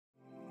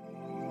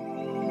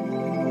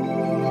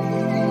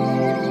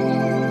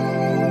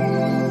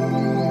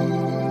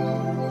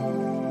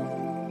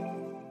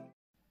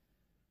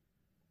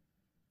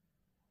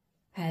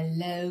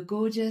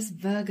gorgeous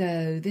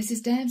Virgo. This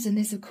is Debs, and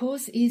this, of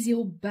course, is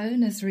your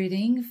bonus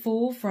reading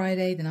for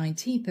Friday, the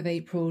 19th of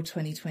April,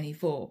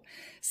 2024.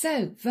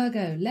 So,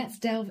 Virgo, let's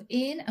delve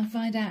in and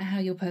find out how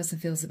your person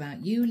feels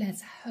about you.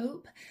 Let's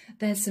hope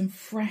there's some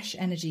fresh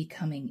energy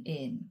coming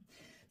in.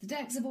 The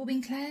decks have all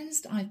been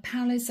cleansed. I've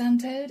Palo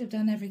Santo'd. I've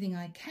done everything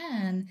I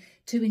can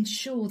to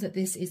ensure that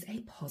this is a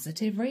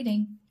positive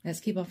reading.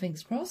 Let's keep our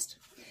fingers crossed.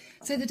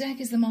 So the deck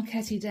is the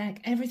Marchetti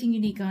deck. Everything you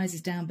need, guys, is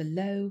down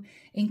below,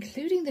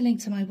 including the link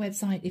to my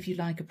website if you'd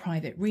like a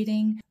private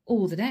reading,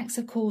 all the decks,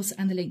 of course,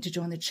 and the link to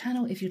join the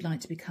channel if you'd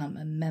like to become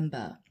a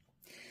member.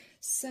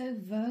 So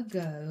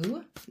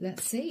Virgo,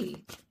 let's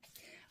see.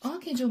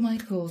 Archangel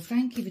Michael,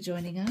 thank you for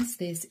joining us.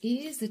 This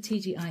is the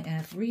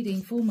T.G.I.F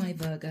reading for my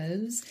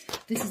Virgos.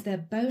 This is their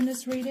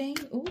bonus reading.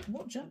 Oh,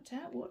 what jumped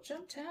out? What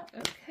jumped out?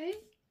 Okay.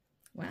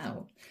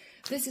 Wow.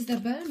 This is the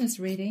bonus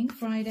reading,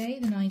 Friday,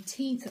 the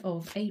 19th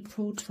of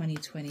April,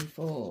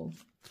 2024.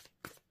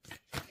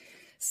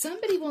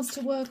 Somebody wants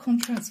to work on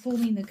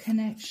transforming the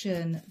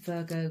connection,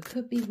 Virgo.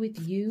 Could be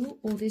with you,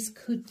 or this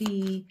could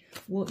be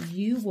what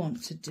you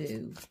want to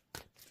do.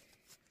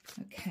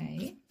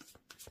 Okay.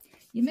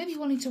 You may be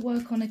wanting to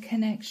work on a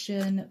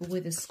connection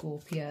with a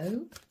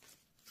Scorpio,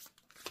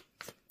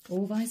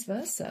 or vice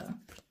versa.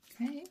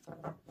 Okay.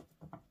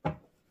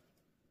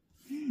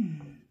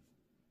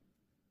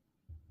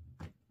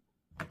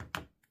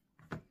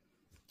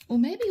 Or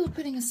maybe you're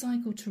putting a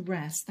cycle to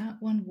rest. That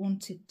one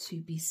wanted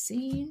to be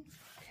seen.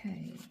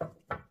 Okay.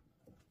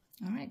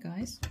 All right,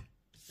 guys.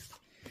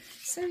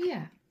 So,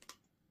 yeah.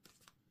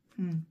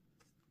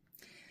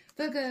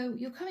 Virgo,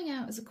 you're coming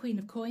out as a Queen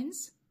of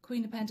Coins,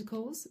 Queen of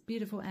Pentacles,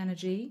 beautiful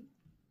energy.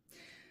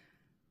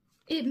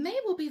 It may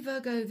well be,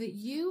 Virgo, that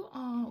you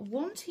are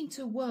wanting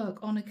to work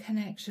on a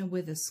connection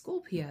with a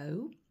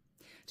Scorpio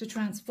to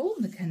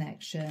transform the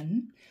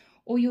connection,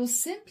 or you're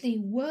simply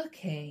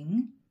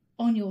working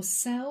on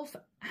yourself,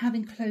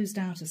 having closed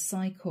out a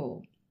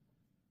cycle.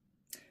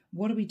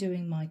 What are we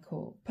doing,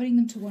 Michael? Putting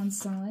them to one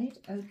side?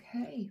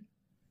 Okay.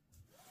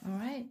 All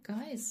right,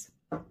 guys,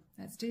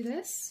 let's do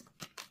this.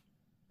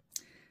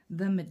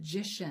 The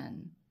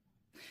Magician.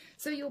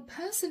 So your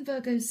person,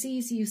 Virgo,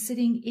 sees you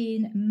sitting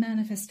in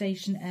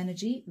manifestation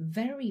energy.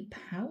 Very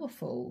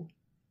powerful.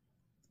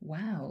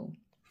 Wow.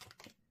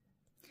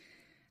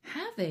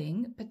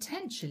 Having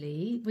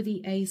potentially, with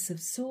the Ace of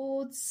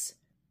Swords,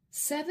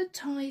 severed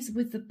ties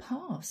with the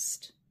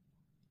past.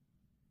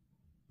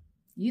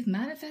 You've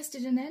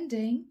manifested an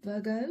ending,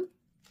 Virgo.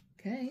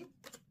 Okay.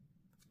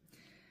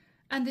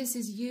 And this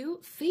is you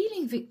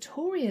feeling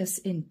victorious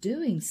in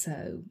doing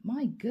so.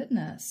 My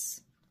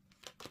goodness.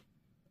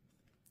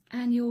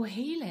 And you're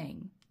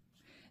healing.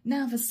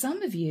 Now, for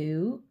some of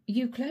you,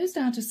 you closed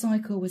out a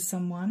cycle with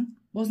someone,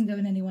 wasn't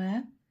going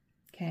anywhere.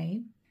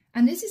 Okay.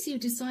 And this is you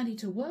deciding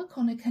to work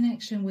on a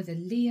connection with a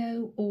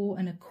Leo or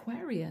an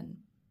Aquarian.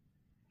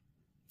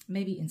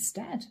 Maybe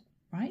instead,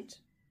 right?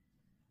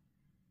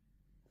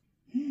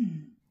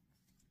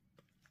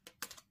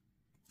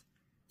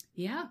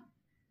 Yeah.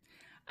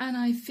 And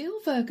I feel,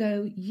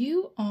 Virgo,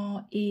 you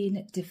are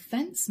in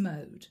defense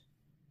mode.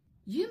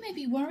 You may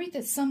be worried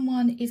that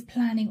someone is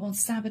planning on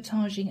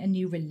sabotaging a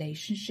new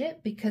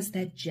relationship because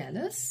they're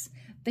jealous.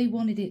 They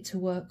wanted it to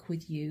work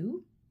with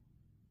you.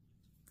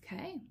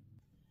 Okay.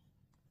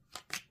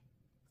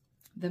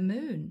 The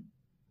Moon.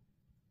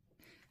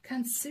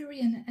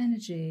 Cancerian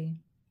energy.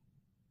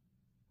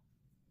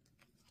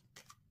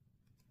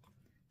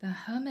 The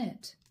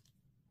Hermit.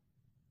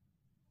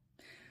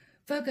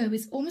 Virgo,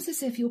 it's almost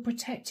as if you're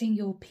protecting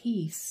your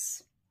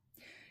peace.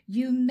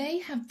 You may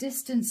have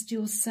distanced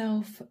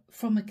yourself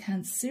from a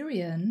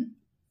Cancerian,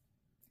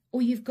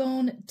 or you've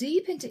gone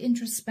deep into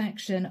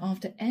introspection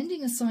after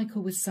ending a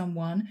cycle with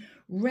someone,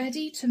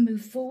 ready to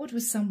move forward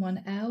with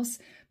someone else,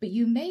 but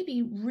you may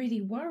be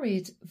really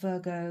worried,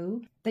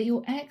 Virgo, that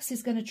your ex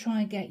is going to try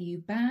and get you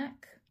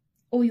back,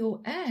 or your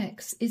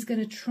ex is going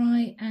to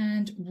try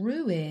and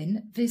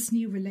ruin this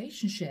new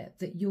relationship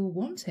that you're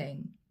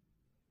wanting.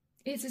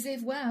 It's as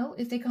if, well,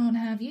 if they can't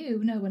have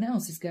you, no one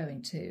else is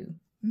going to.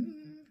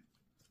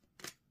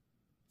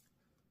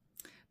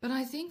 But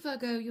I think,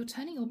 Virgo, you're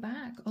turning your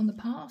back on the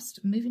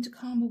past, moving to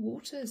calmer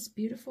waters.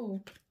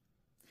 Beautiful.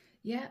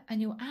 Yeah, and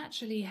you're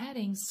actually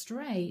heading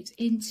straight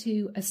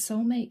into a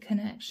soulmate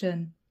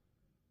connection.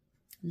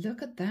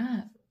 Look at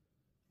that.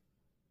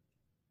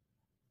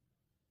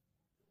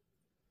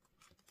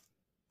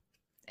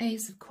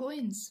 Ace of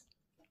Coins.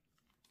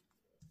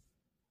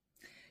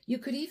 You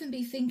could even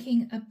be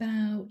thinking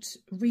about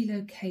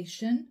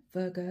relocation,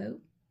 Virgo.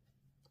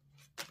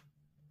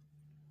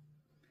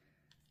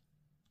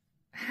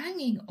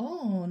 Hanging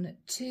on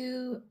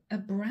to a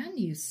brand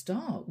new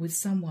start with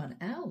someone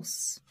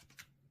else.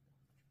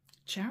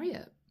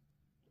 Chariot.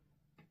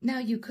 Now,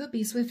 you could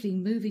be swiftly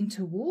moving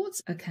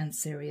towards a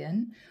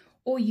Cancerian,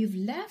 or you've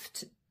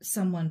left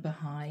someone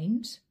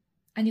behind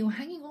and you're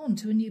hanging on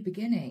to a new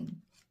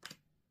beginning.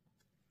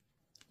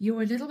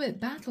 You're a little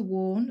bit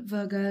battle-worn,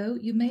 Virgo.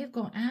 You may have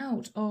got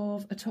out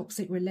of a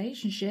toxic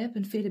relationship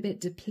and feel a bit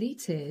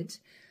depleted,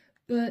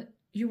 but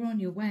you're on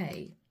your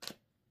way.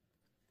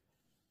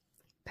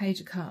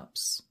 Page of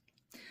Cups.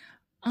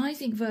 I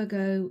think,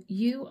 Virgo,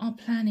 you are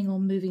planning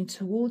on moving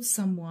towards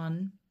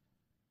someone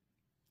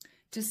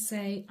to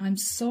say, I'm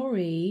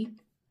sorry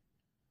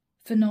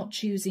for not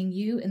choosing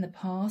you in the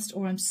past,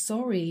 or I'm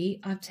sorry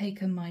I've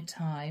taken my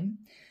time,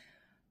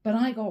 but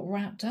I got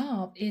wrapped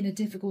up in a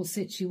difficult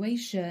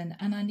situation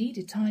and I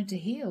needed time to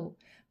heal,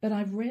 but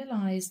I've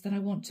realized that I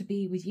want to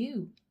be with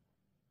you.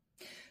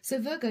 So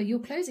Virgo, you're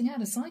closing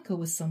out a cycle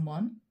with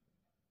someone.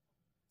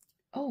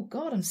 Oh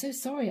God, I'm so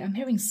sorry. I'm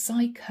hearing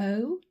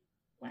psycho.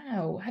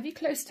 Wow, have you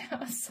closed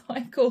out a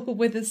cycle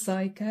with a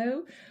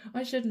psycho?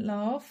 I shouldn't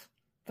laugh,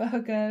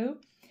 Virgo.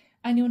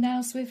 And you're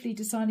now swiftly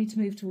deciding to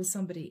move towards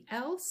somebody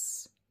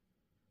else.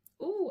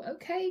 Oh,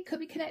 okay, could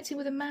be connecting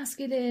with a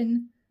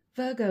masculine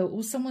Virgo,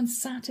 or someone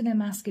sat in their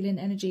masculine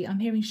energy. I'm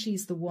hearing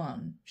she's the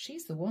one.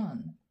 She's the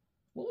one.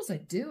 What was I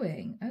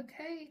doing?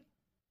 Okay.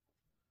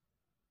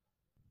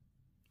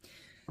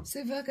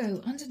 So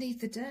Virgo, underneath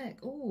the deck.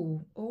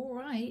 Oh, all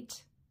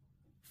right.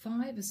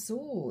 5 of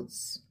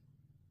Swords.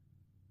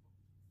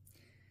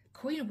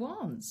 Queen of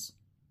Wands.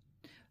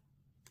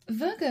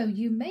 Virgo,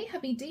 you may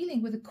have been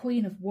dealing with a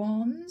Queen of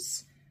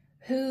Wands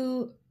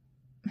who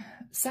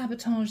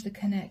sabotaged the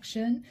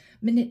connection,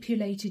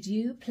 manipulated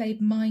you,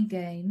 played mind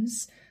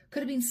games.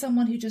 Could have been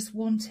someone who just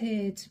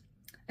wanted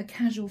a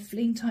casual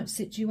fling type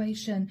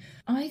situation.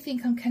 I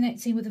think I'm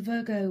connecting with a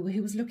Virgo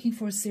who was looking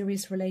for a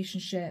serious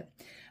relationship,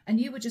 and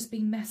you were just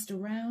being messed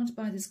around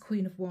by this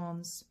Queen of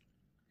Wands.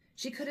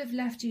 She could have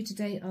left you to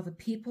date other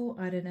people,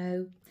 I don't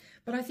know.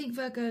 But I think,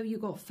 Virgo, you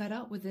got fed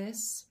up with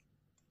this.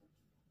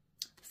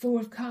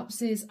 4 of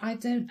Cups is, I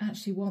don't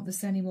actually want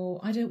this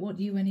anymore. I don't want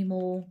you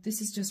anymore.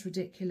 This is just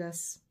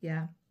ridiculous.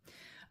 Yeah.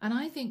 And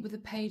I think with the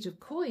Page of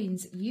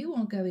Coins, you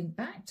are going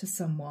back to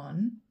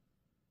someone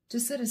to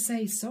sort of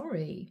say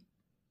sorry.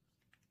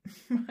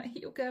 Right?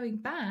 You're going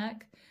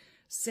back,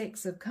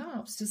 6 of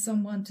Cups, to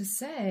someone to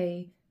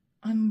say,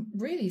 I'm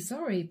really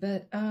sorry,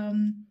 but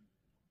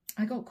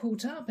I got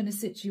caught up in a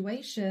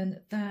situation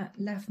that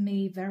left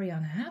me very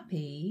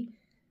unhappy,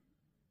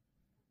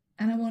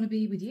 and I want to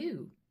be with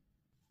you.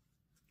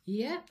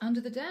 Yeah,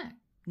 under the deck,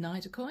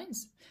 Knight of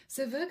Coins.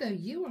 So Virgo,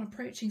 you are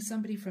approaching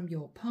somebody from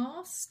your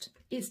past.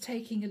 It's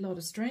taking a lot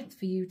of strength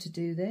for you to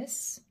do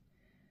this,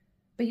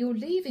 but you're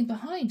leaving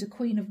behind a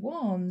Queen of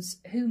Wands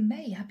who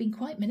may have been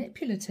quite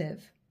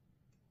manipulative.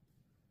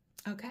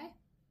 Okay.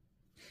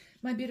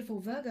 My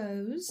beautiful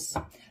Virgos,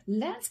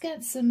 let's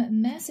get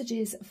some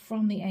messages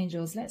from the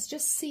angels. Let's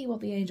just see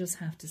what the angels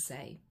have to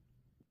say.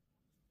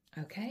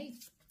 Okay,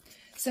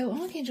 so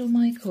Archangel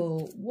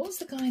Michael, what's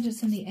the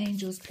guidance from the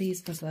angels, please,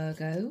 for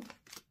Virgo?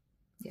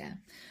 Yeah,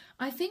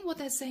 I think what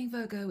they're saying,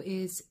 Virgo,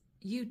 is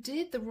you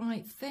did the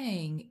right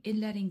thing in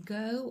letting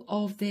go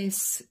of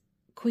this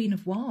Queen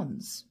of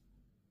Wands.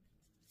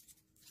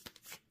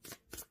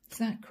 Is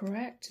that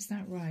correct? Is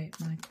that right,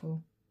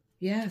 Michael?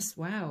 Yes,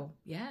 wow,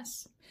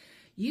 yes.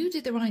 You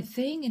did the right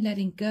thing in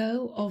letting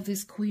go of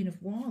this Queen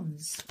of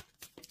Wands.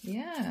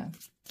 Yeah.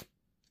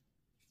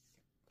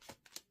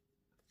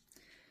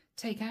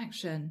 Take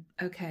action.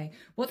 Okay.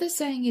 What they're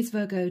saying is,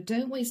 Virgo,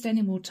 don't waste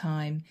any more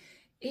time.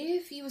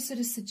 If you were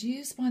sort of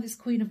seduced by this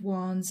Queen of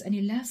Wands and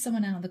you left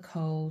someone out in the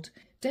cold,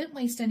 don't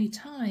waste any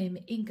time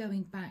in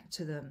going back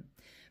to them.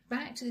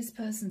 Back to this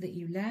person that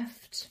you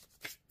left.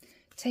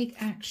 Take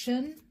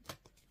action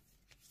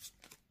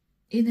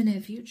in the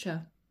near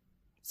future.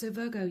 So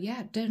Virgo,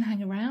 yeah, don't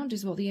hang around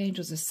is what the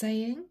angels are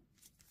saying.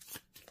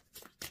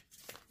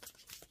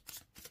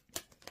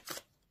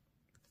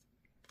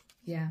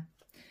 Yeah,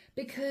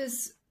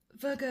 because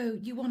Virgo,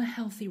 you want a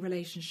healthy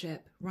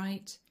relationship,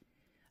 right?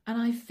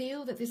 And I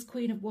feel that this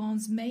Queen of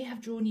Wands may have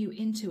drawn you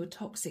into a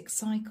toxic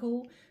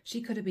cycle.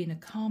 She could have been a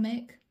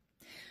karmic.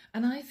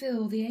 And I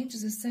feel the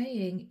angels are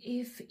saying,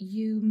 if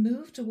you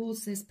move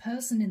towards this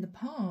person in the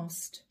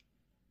past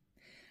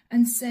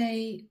and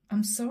say,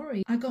 I'm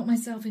sorry, I got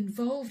myself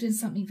involved in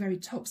something very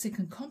toxic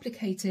and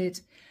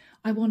complicated,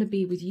 I want to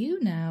be with you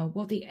now.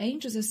 What the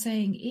angels are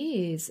saying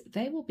is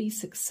there will be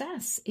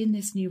success in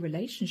this new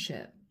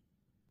relationship.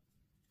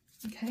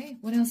 Okay,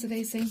 what else are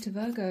they saying to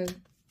Virgo?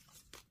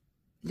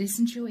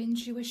 Listen to your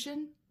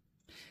intuition.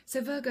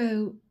 So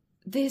Virgo,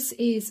 this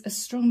is a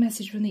strong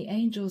message from the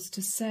angels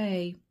to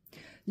say,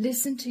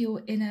 listen to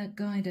your inner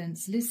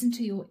guidance, listen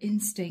to your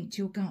instinct,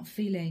 your gut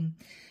feeling.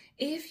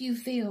 If you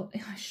feel,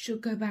 I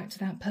should go back to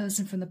that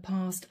person from the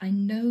past, I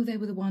know they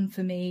were the one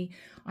for me,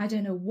 I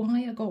don't know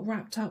why I got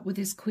wrapped up with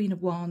this Queen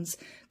of Wands,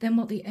 then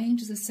what the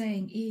angels are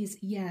saying is,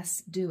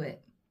 yes, do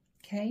it.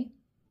 Okay?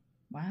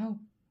 Wow.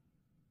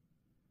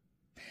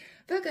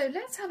 Virgo,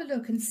 let's have a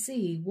look and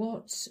see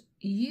what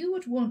you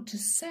would want to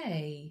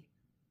say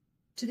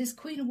to this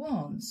Queen of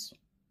Wands.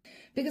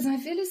 Because I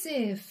feel as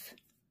if,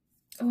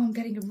 oh, I'm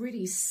getting a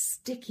really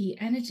sticky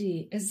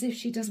energy, as if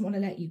she doesn't want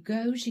to let you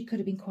go. She could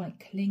have been quite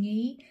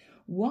clingy,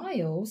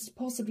 whilst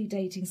possibly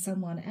dating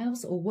someone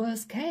else, or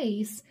worst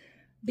case,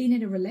 being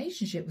in a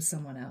relationship with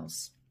someone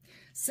else.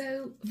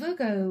 So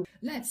Virgo,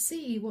 let's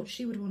see what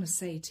she would want to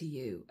say to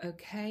you,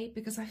 okay?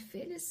 Because I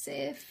feel as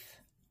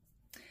if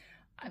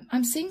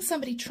I'm seeing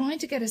somebody trying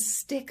to get a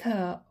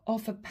sticker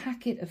off a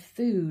packet of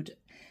food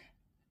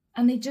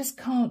and they just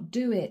can't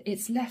do it.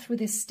 It's left with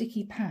this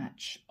sticky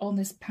patch on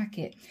this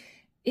packet.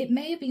 It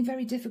may have been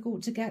very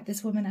difficult to get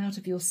this woman out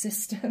of your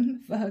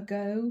system,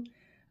 Virgo.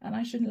 And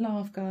I shouldn't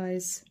laugh,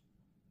 guys.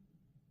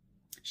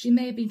 She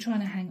may have been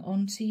trying to hang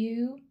on to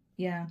you.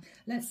 Yeah,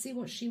 let's see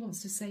what she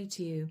wants to say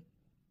to you.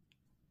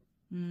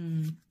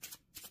 I'm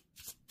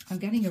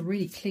getting a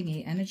really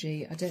clingy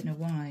energy. I don't know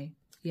why.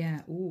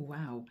 Yeah, oh,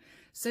 wow.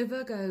 So,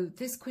 Virgo,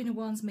 this Queen of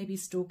Wands may be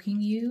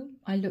stalking you.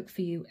 I look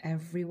for you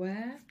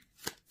everywhere.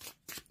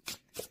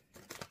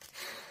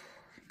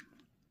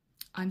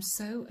 I'm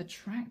so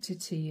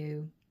attracted to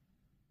you.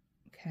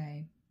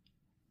 Okay.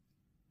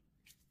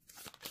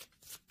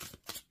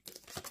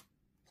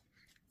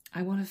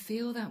 I want to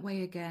feel that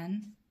way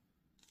again.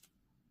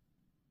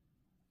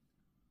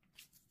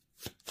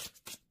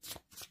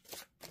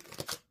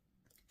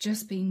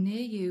 Just being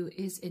near you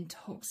is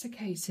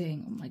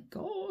intoxicating. Oh my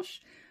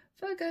gosh.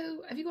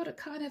 Virgo, have you got a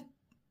kind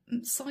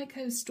of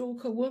psycho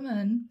stalker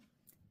woman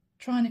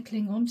trying to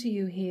cling on to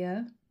you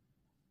here?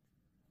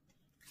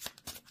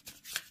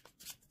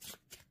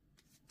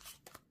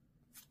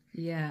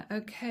 Yeah,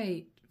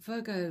 okay.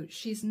 Virgo,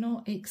 she's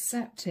not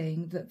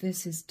accepting that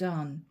this is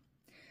done.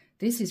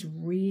 This is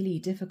really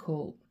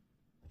difficult.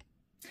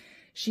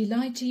 She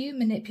lied to you,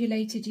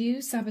 manipulated you,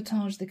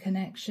 sabotaged the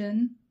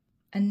connection,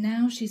 and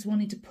now she's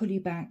wanting to pull you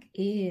back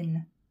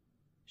in.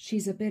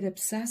 She's a bit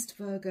obsessed,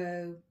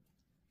 Virgo.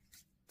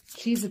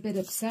 She's a bit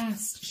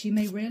obsessed. She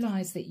may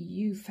realise that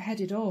you've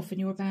headed off and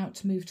you're about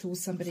to move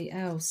towards somebody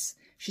else.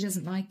 She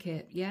doesn't like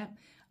it. Yeah,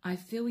 I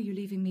feel you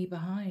leaving me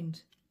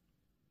behind.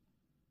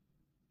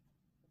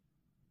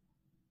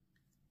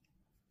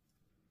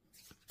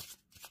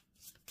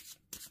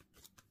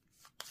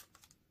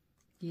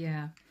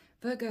 Yeah.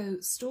 Virgo,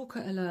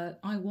 stalker alert,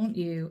 I want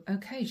you.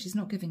 Okay, she's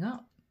not giving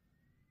up.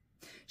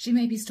 She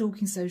may be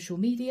stalking social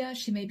media.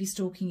 She may be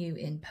stalking you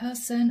in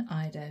person.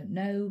 I don't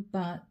know,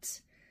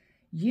 but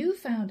you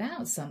found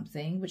out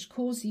something which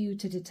caused you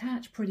to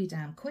detach pretty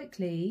damn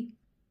quickly,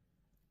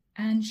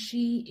 and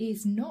she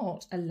is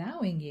not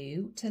allowing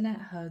you to let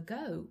her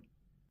go.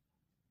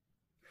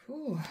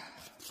 Whew.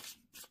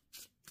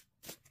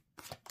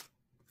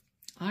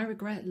 I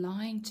regret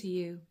lying to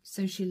you.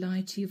 So she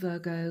lied to you,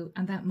 Virgo,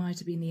 and that might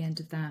have been the end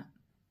of that.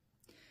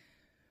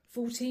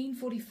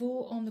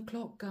 14:44 on the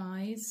clock,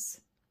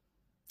 guys.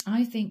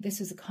 I think this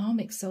is a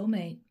karmic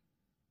soulmate.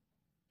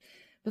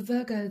 But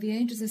Virgo, the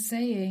angels are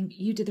saying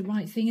you did the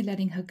right thing in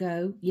letting her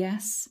go.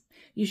 Yes,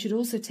 you should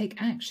also take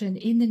action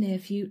in the near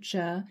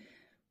future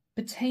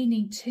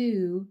pertaining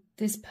to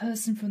this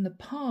person from the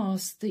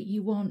past that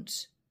you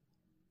want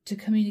to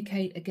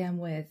communicate again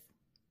with.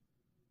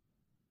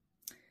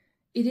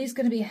 It is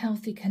going to be a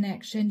healthy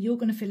connection. You're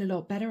going to feel a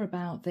lot better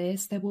about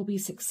this. There will be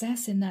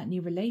success in that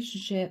new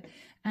relationship,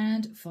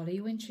 and follow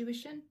your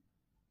intuition.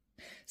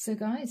 So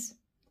guys,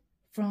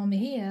 from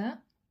here,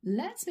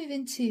 let's move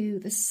into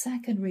the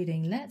second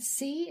reading. Let's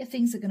see if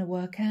things are going to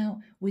work out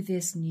with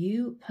this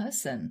new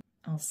person.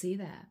 I'll see you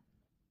there.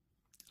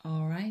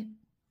 All right,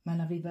 my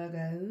lovely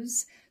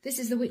Virgos. This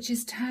is the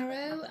Witch's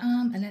Tarot,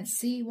 and let's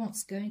see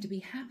what's going to be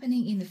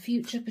happening in the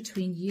future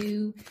between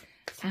you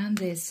and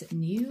this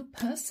new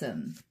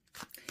person.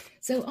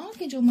 So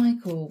Archangel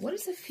Michael, what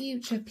is the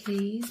future,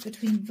 please,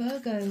 between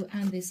Virgo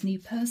and this new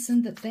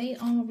person that they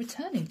are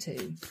returning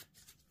to?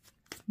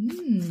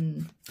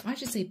 I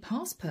should say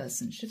past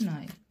person, shouldn't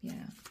I?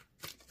 Yeah.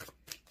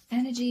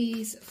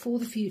 Energies for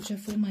the future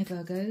for my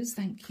Virgos.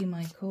 Thank you,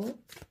 Michael.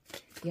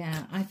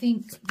 Yeah, I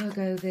think,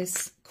 Virgo,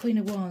 this Queen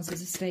of Wands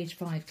is a stage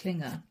 5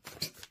 clinger.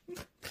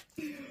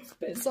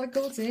 Bit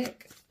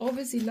psychotic.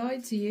 Obviously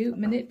lied to you,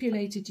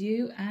 manipulated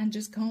you, and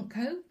just can't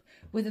cope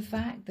with the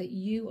fact that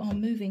you are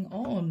moving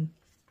on.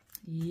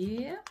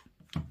 Yeah.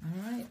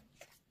 All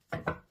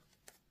right.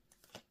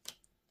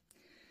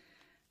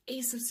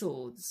 Ace of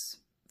Swords.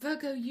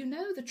 Virgo, you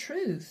know the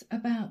truth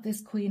about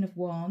this Queen of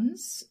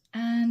Wands,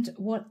 and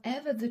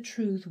whatever the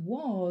truth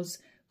was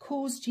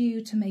caused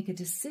you to make a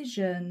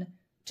decision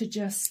to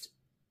just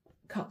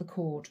cut the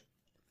cord.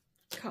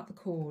 Cut the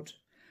cord.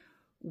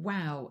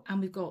 Wow.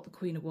 And we've got the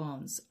Queen of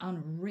Wands.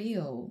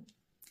 Unreal.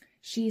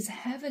 She's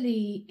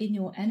heavily in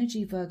your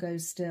energy, Virgo,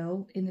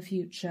 still in the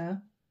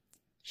future.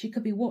 She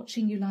could be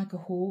watching you like a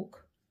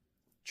hawk,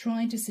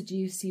 trying to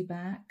seduce you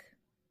back.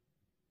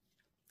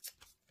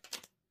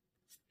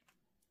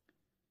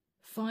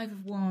 5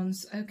 of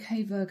Wands.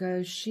 Okay,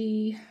 Virgo,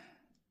 she's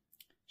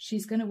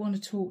going to want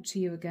to talk to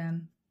you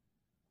again.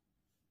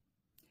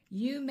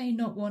 You may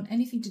not want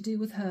anything to do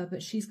with her,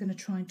 but she's going to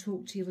try and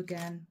talk to you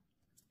again.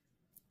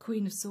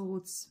 Queen of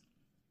Swords.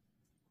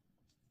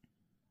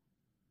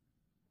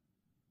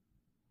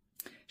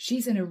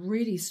 She's in a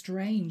really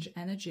strange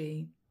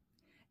energy.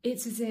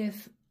 It's as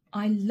if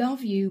I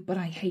love you, but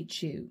I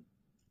hate you.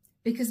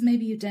 Because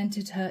maybe you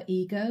dented her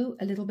ego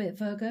a little bit,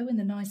 Virgo, in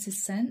the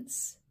nicest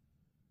sense.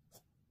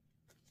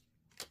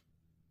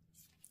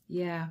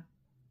 Yeah.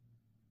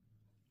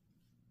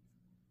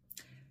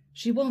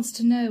 She wants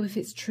to know if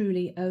it's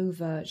truly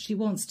over. She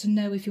wants to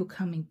know if you're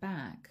coming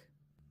back.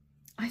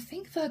 I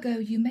think, Virgo,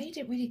 you made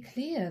it really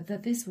clear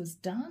that this was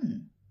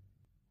done.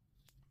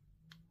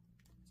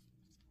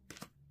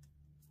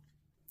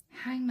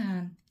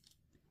 Hangman,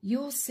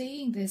 you're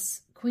seeing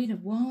this Queen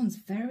of Wands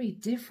very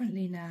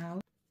differently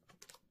now.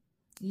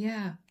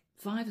 Yeah,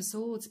 Five of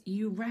Swords,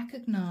 you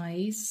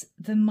recognise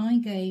the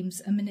mind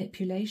games and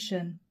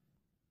manipulation.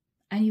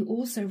 And you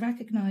also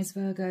recognise,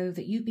 Virgo,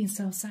 that you've been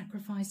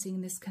self-sacrificing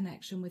in this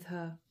connection with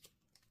her.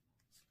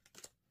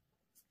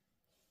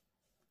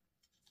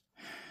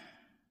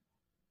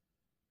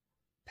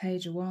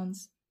 Page of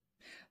Wands.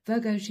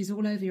 Virgo, she's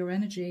all over your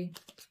energy.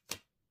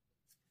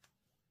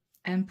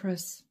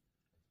 Empress.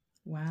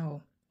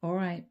 Wow. All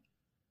right.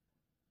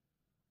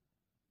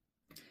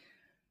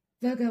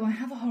 Virgo, I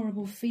have a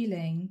horrible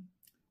feeling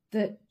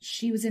that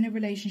she was in a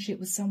relationship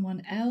with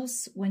someone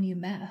else when you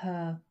met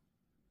her,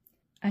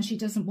 and she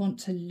doesn't want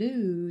to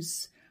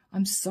lose.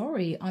 I'm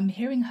sorry, I'm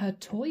hearing her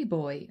toy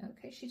boy.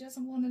 Okay, she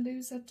doesn't want to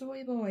lose her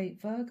toy boy,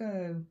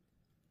 Virgo.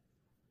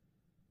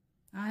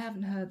 I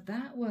haven't heard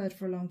that word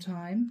for a long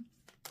time.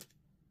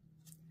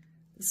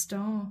 The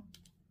Star.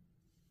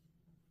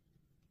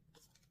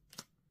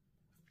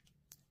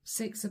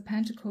 Six of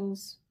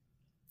Pentacles.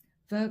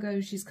 Virgo,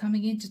 she's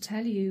coming in to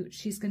tell you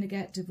she's going to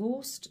get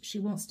divorced. She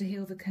wants to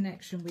heal the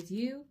connection with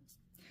you.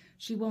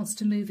 She wants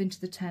to move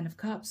into the Ten of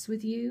Cups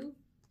with you.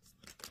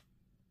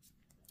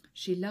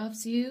 She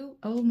loves you.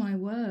 Oh, my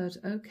word.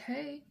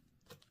 Okay.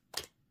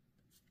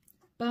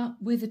 But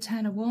with the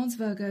Ten of Wands,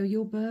 Virgo,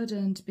 you're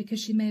burdened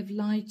because she may have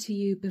lied to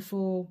you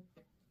before.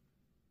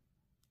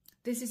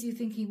 This is you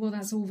thinking, well,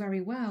 that's all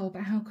very well,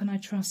 but how can I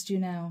trust you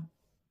now?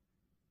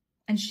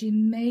 And she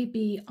may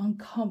be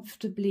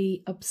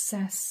uncomfortably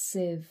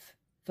obsessive,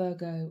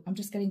 Virgo. I'm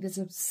just getting this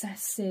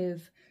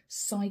obsessive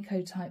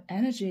psycho type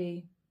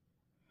energy.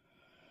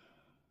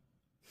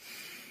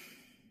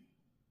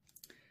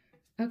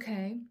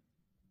 Okay.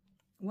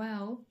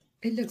 Well,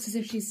 it looks as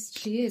if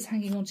she is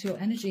hanging on to your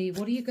energy.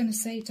 What are you going to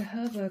say to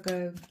her,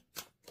 Virgo?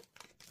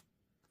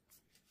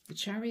 The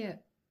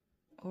Chariot.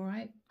 All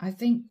right. I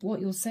think what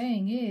you're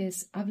saying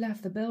is, I've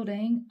left the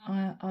building.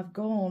 I've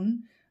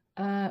gone.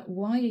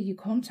 Why are you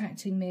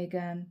contacting me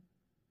again?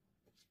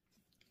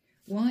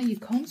 Why are you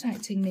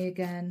contacting me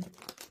again?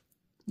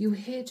 You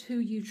hid who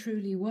you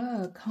truly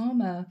were.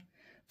 Karma.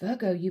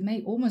 Virgo, you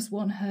may almost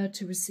want her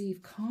to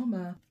receive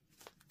karma.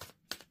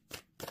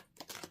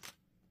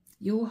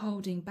 You're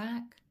holding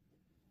back.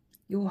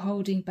 You're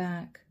holding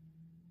back.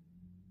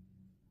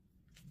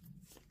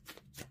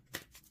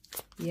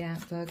 Yeah,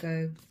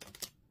 Virgo.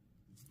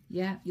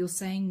 Yeah, you're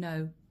saying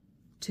no.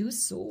 Two of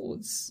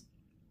Swords.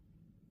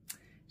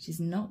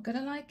 She's not going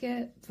to like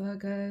it,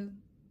 Virgo.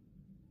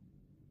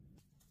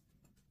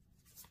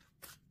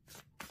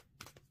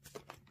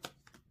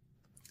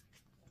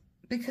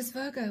 Because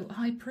Virgo,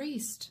 High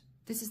Priest,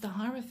 this is the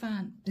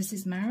Hierophant. This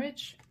is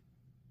marriage.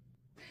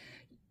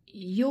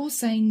 You're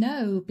saying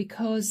no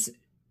because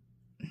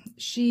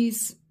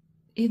she's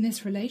in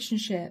this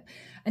relationship.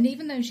 And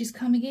even though she's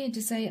coming in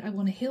to say, I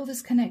want to heal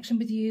this connection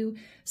with you,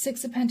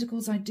 Six of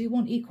Pentacles, I do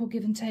want equal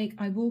give and take.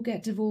 I will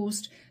get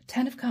divorced.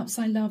 Ten of Cups,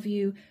 I love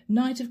you.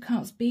 Knight of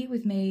Cups, be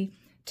with me.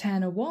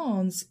 Ten of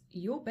Wands,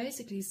 you're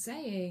basically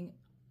saying,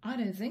 I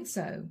don't think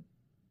so.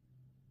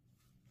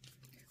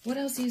 What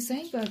else are you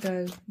saying,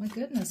 Virgo? My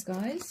goodness,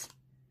 guys.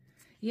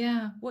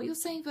 Yeah, what you're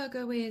saying,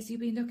 Virgo, is you've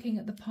been looking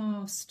at the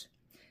past.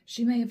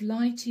 She may have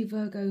lied to you,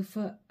 Virgo,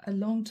 for a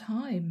long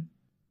time.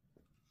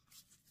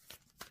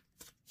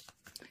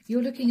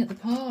 You're looking at the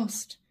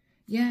past.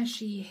 Yeah,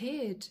 she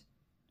hid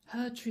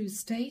her true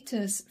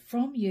status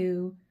from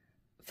you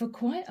for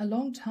quite a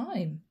long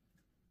time.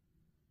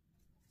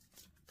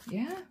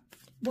 Yeah.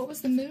 What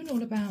was the moon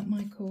all about,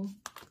 Michael?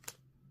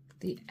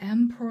 The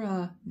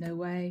Emperor. No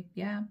way.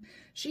 Yeah.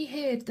 She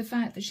hid the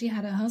fact that she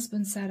had her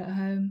husband sat at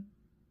home.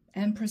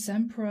 Empress,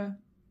 Emperor.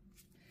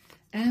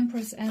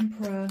 Empress,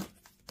 Emperor.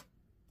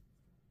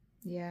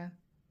 Yeah.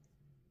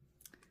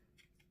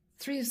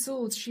 Three of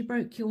Swords, she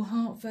broke your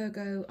heart,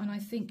 Virgo, and I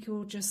think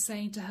you're just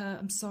saying to her,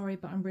 I'm sorry,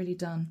 but I'm really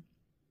done.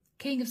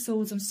 King of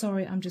Swords, I'm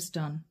sorry, I'm just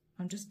done.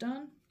 I'm just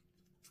done.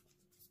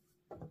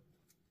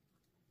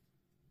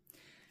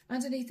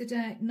 Underneath the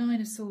deck,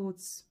 Nine of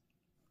Swords.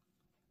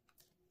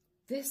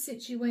 This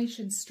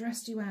situation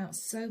stressed you out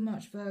so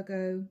much,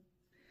 Virgo,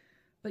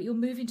 but you're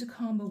moving to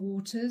calmer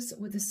waters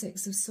with the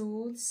Six of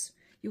Swords.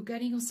 You're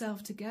getting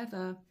yourself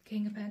together,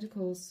 King of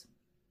Pentacles.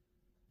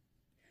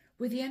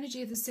 With the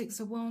energy of the Six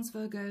of Wands,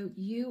 Virgo,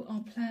 you are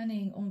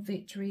planning on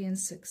victory and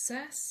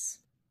success.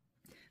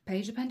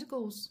 Page of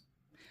Pentacles.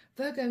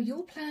 Virgo,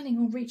 you're planning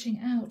on reaching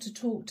out to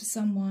talk to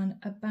someone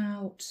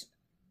about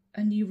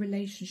a new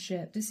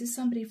relationship. This is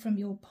somebody from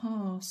your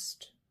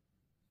past.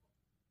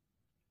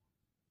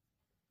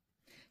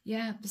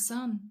 Yeah, the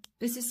Sun.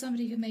 This is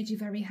somebody who made you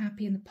very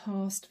happy in the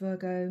past,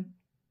 Virgo.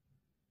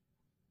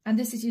 And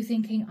this is you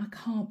thinking, I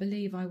can't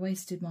believe I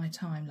wasted my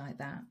time like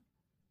that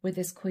with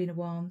this Queen of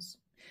Wands.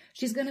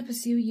 She's going to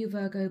pursue you,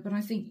 Virgo, but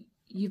I think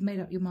you've made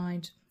up your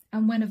mind.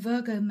 And when a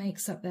Virgo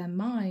makes up their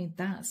mind,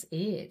 that's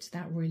it.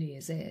 That really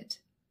is it.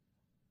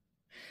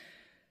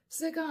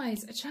 So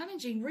guys, a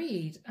challenging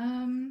read.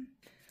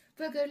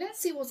 Virgo, let's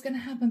see what's going to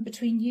happen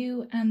between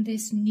you and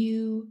this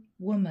new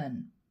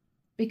woman.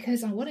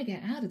 Because I want to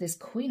get out of this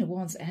Queen of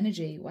Wands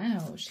energy.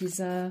 Wow,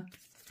 she's a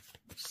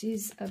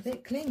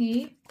bit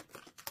clingy.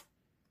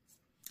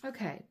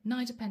 Okay,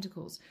 Knight of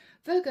Pentacles.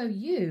 Virgo,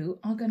 you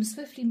are going to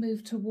swiftly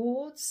move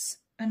towards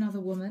another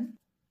woman.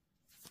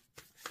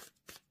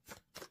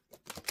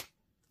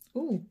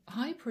 Oh,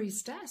 High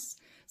Priestess.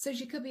 So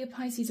she could be a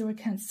Pisces or a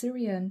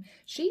Cancerian.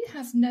 She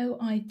has no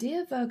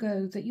idea,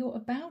 Virgo, that you're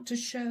about to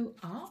show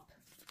up.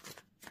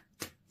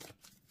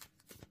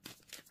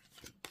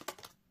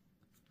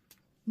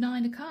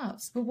 Nine of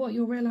Cups. But what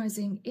you're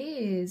realizing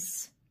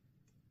is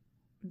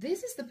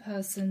this is the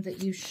person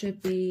that you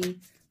should be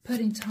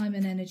putting time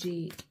and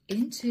energy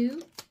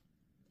into.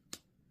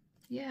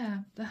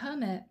 Yeah, the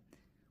Hermit.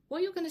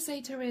 What you're going to say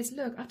to her is,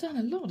 look, I've done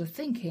a lot of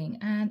thinking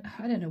and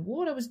I don't know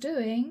what I was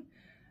doing,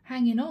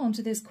 hanging on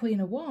to this Queen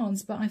of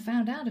Wands, but I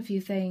found out a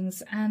few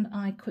things and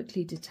I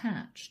quickly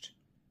detached.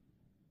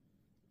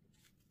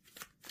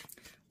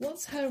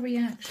 What's her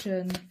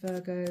reaction,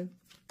 Virgo?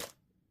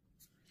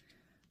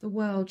 The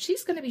World.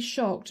 She's going to be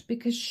shocked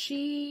because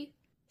she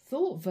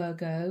thought,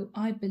 Virgo,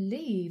 I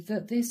believe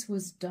that this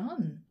was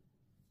done.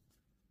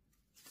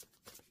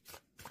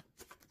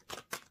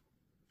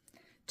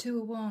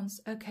 Two of Wands.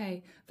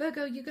 Okay.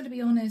 Virgo, you're going to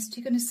be honest.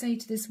 You're going to say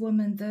to this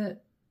woman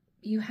that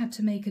you had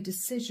to make a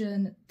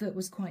decision that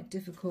was quite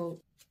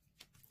difficult.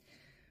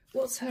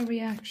 What's her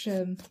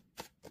reaction?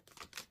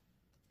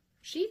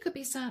 She could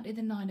be sat in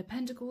the Nine of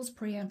Pentacles,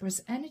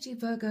 pre-Empress energy,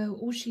 Virgo,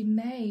 or she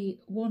may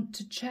want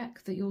to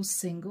check that you're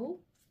single.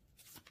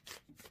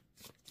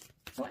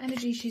 What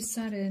energy she's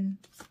sat in?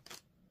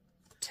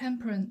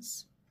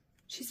 Temperance.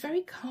 She's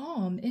very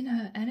calm in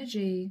her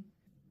energy.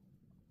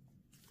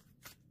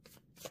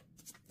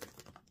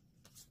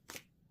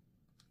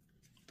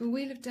 The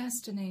Wheel of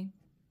Destiny.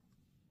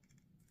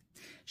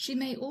 She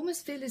may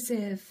almost feel as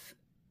if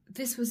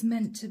this was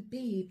meant to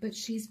be, but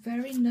she's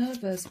very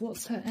nervous.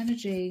 What's her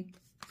energy?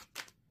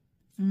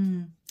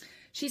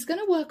 She's going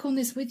to work on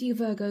this with you,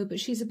 Virgo, but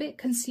she's a bit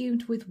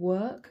consumed with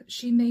work.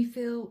 She may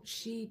feel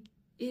she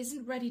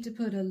isn't ready to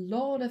put a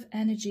lot of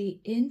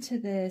energy into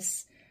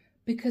this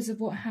because of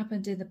what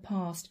happened in the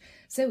past.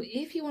 So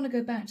if you want to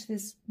go back to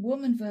this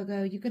woman,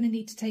 Virgo, you're going to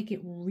need to take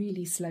it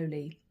really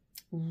slowly.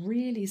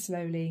 Really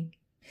slowly.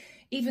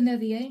 Even though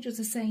the angels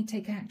are saying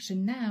take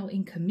action now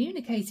in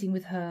communicating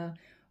with her,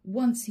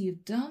 once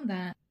you've done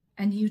that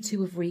and you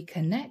two have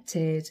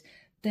reconnected,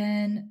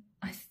 then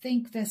I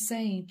think they're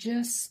saying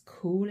just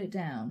cool it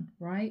down,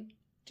 right?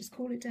 Just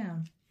cool it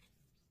down.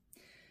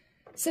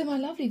 So my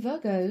lovely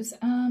Virgos,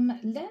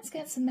 let's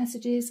get some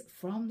messages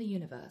from the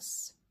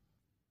universe.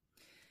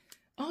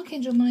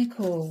 Archangel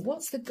Michael,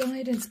 what's the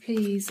guidance,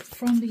 please,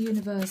 from the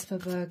universe for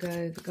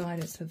Virgo? The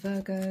guidance for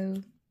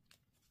Virgo.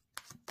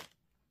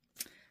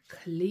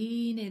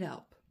 Clean it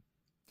up.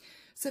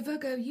 So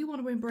Virgo, you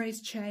want to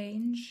embrace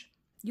change.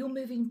 You're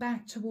moving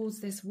back towards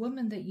this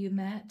woman that you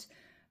met,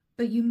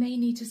 but you may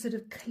need to sort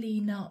of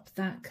clean up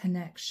that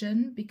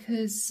connection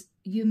because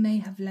you may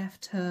have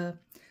left her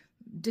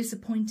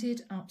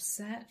disappointed,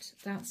 upset,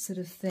 that sort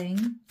of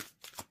thing.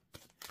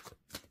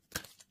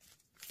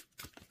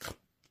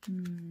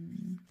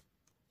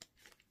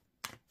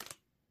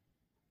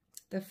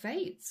 The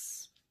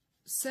Fates.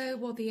 So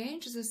what the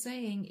angels are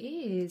saying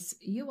is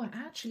you are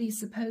actually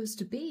supposed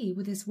to be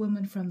with this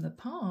woman from the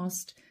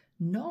past,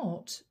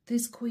 not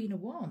this Queen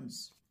of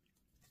Wands.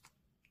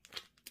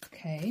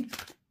 Okay.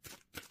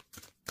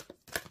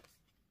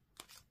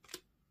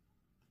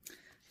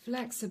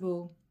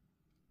 Flexible.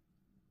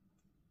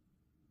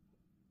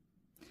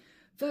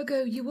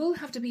 Virgo, you will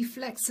have to be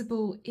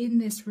flexible in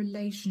this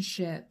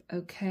relationship,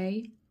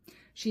 okay?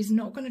 She's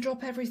not going to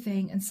drop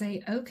everything and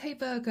say, okay,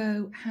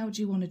 Virgo, how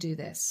do you want to do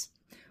this?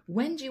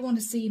 When do you want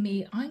to see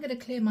me? I'm going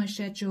to clear my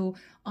schedule.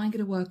 I'm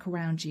going to work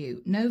around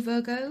you. No,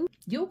 Virgo,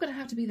 you're going to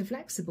have to be the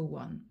flexible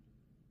one.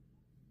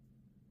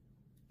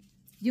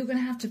 You're going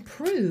to have to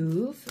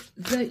prove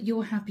that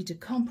you're happy to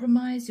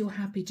compromise, you're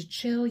happy to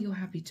chill, you're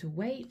happy to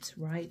wait,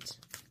 right?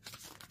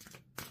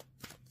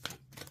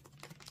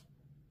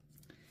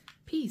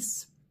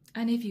 Peace.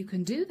 And if you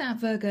can do that,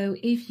 Virgo,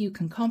 if you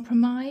can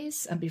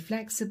compromise and be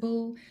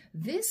flexible,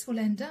 this will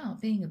end up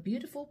being a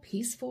beautiful,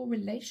 peaceful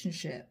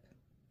relationship.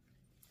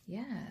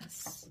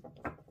 Yes.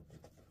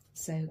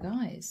 So,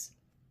 guys,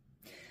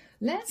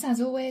 let's,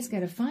 as always,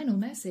 get a final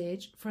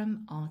message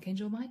from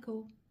Archangel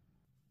Michael.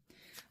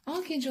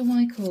 Archangel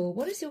Michael,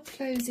 what is your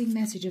closing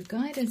message of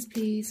guidance,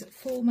 please,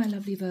 for my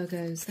lovely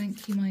Virgos?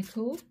 Thank you,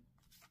 Michael.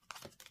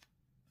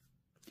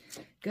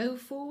 Go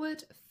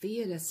forward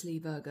fearlessly,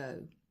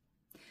 Virgo.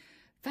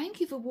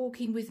 Thank you for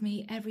walking with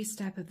me every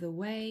step of the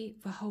way,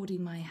 for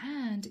holding my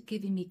hand,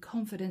 giving me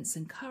confidence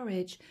and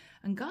courage,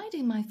 and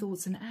guiding my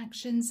thoughts and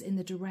actions in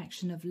the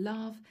direction of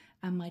love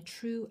and my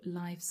true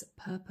life's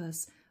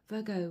purpose.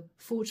 Virgo,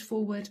 forge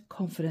forward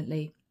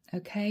confidently.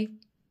 Okay?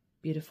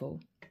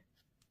 Beautiful.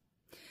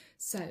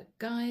 So,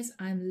 guys,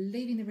 I'm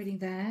leaving the reading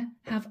there.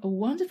 Have a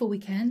wonderful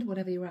weekend,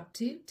 whatever you're up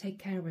to. Take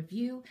care of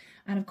you.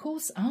 And of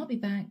course, I'll be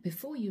back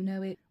before you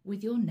know it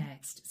with your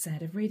next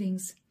set of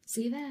readings.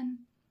 See you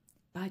then.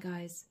 Bye,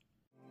 guys.